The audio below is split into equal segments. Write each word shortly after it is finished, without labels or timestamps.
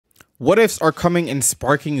What ifs are coming in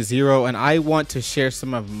Sparking Zero, and I want to share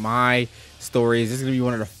some of my stories. This is going to be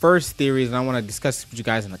one of the first theories, and I want to discuss with you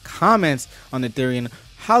guys in the comments on the theory and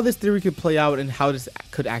how this theory could play out and how this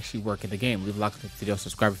could actually work in the game. Leave a like on the video,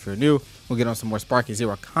 subscribe if you're new. We'll get on some more Sparking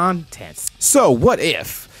Zero content. So, what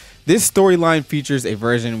if this storyline features a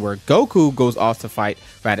version where Goku goes off to fight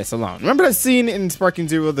Raditz alone? Remember that scene in Sparking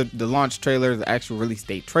Zero, the launch trailer, the actual release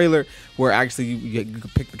date trailer, where actually you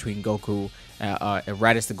could pick between Goku and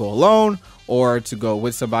Raditz to go alone or to go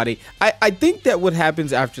with somebody. I think that what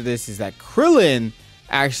happens after this is that Krillin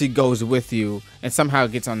actually goes with you and somehow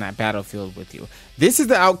gets on that battlefield with you. This is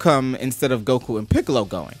the outcome instead of Goku and Piccolo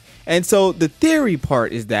going. And so the theory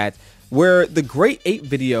part is that where the Great Ape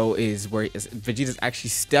video is where Vegeta's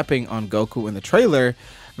actually stepping on Goku in the trailer,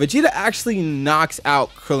 Vegeta actually knocks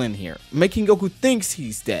out Krillin here, making Goku thinks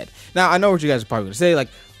he's dead. Now, I know what you guys are probably going to say, like,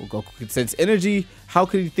 well, Goku can sense energy. How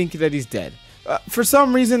could he think that he's dead? For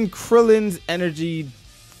some reason, Krillin's energy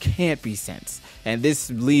can't be sensed. And this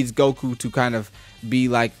leads Goku to kind of be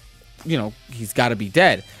like, you know, he's got to be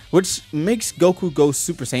dead, which makes Goku go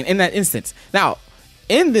Super Saiyan in that instance. Now,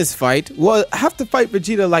 in this fight, we'll have to fight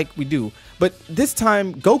Vegeta like we do, but this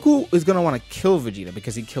time Goku is going to want to kill Vegeta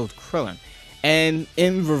because he killed Krillin. And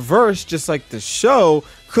in reverse, just like the show,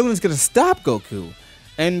 Krillin's going to stop Goku.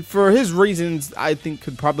 And for his reasons, I think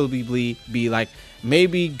could probably be like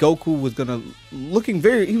maybe Goku was looking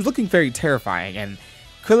very terrifying, and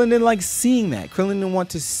Krillin didn't like seeing that. Krillin didn't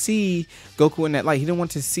want to see Goku in that light. He didn't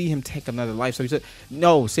want to see him take another life. So he said,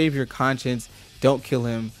 no, save your conscience. Don't kill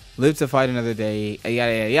him. Live to fight another day,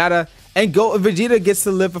 yada yada yada, and Vegeta gets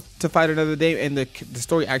to live to fight another day, and the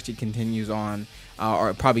story actually continues on,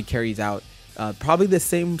 or it probably carries out probably the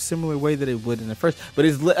similar way that it would in the first, but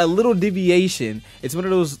it's a little deviation. It's one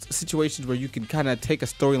of those situations where you can kind of take a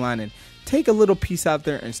storyline and take a little piece out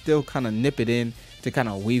there and still kind of nip it in to kind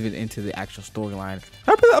of weave it into the actual storyline.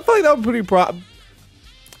 I feel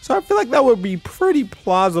like that would be pretty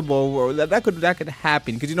plausible, or that could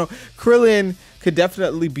happen, because you know Krillin could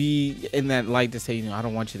definitely be in that light to say, you know, I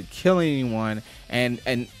don't want you to kill anyone, and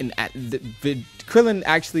Krillin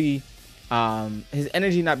actually, his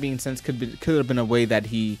energy not being sensed could have been a way that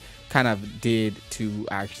he kind of did to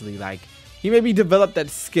actually, like, he maybe developed that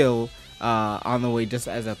skill on the way, just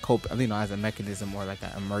as a you know, as a mechanism or like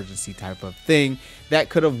an emergency type of thing that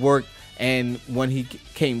could have worked. And when he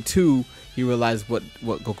came to, he realized what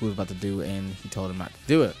Goku was about to do, and he told him not to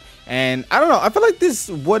do it. And I don't know, I feel like this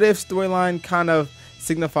what if storyline kind of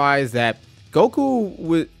signifies that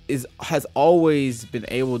Goku has always been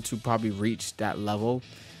able to probably reach that level,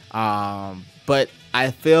 but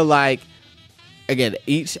I feel like, again,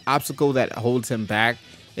 each obstacle that holds him back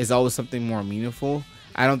is always something more meaningful.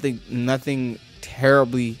 I don't think nothing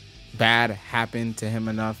terribly bad happened to him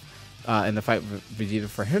enough in the fight with Vegeta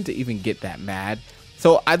for him to even get that mad.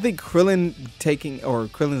 So I think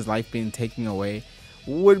Krillin's life being taken away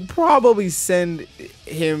would probably send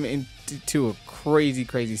him into a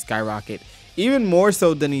crazy skyrocket, even more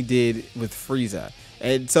so than he did with Frieza.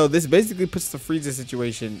 And so this basically puts the Frieza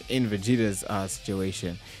situation in Vegeta's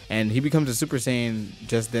situation, and he becomes a Super Saiyan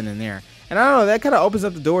just then and there. And I don't know, that kind of opens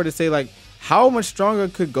up the door to say, like, how much stronger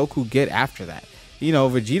could Goku get after that? You know,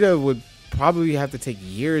 Vegeta would probably have to take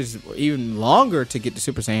years or even longer to get to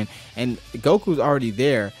Super Saiyan, and Goku's already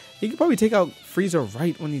there. He could probably take out Frieza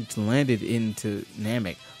right when he landed into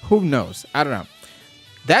Namek. Who knows? I don't know.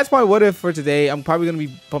 That's my what if for today. I'm probably going to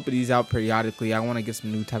be pumping these out periodically. I want to get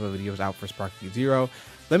some new type of videos out for Sparking Zero.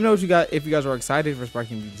 Let me know what you got, if you guys are excited for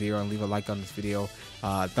Sparking Zero, and leave a like on this video.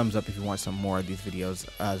 Thumbs up if you want some more of these videos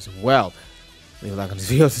as well. Leave a like on this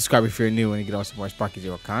video, subscribe if you're new, and you get on some more Sparking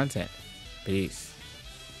Zero content. Peace.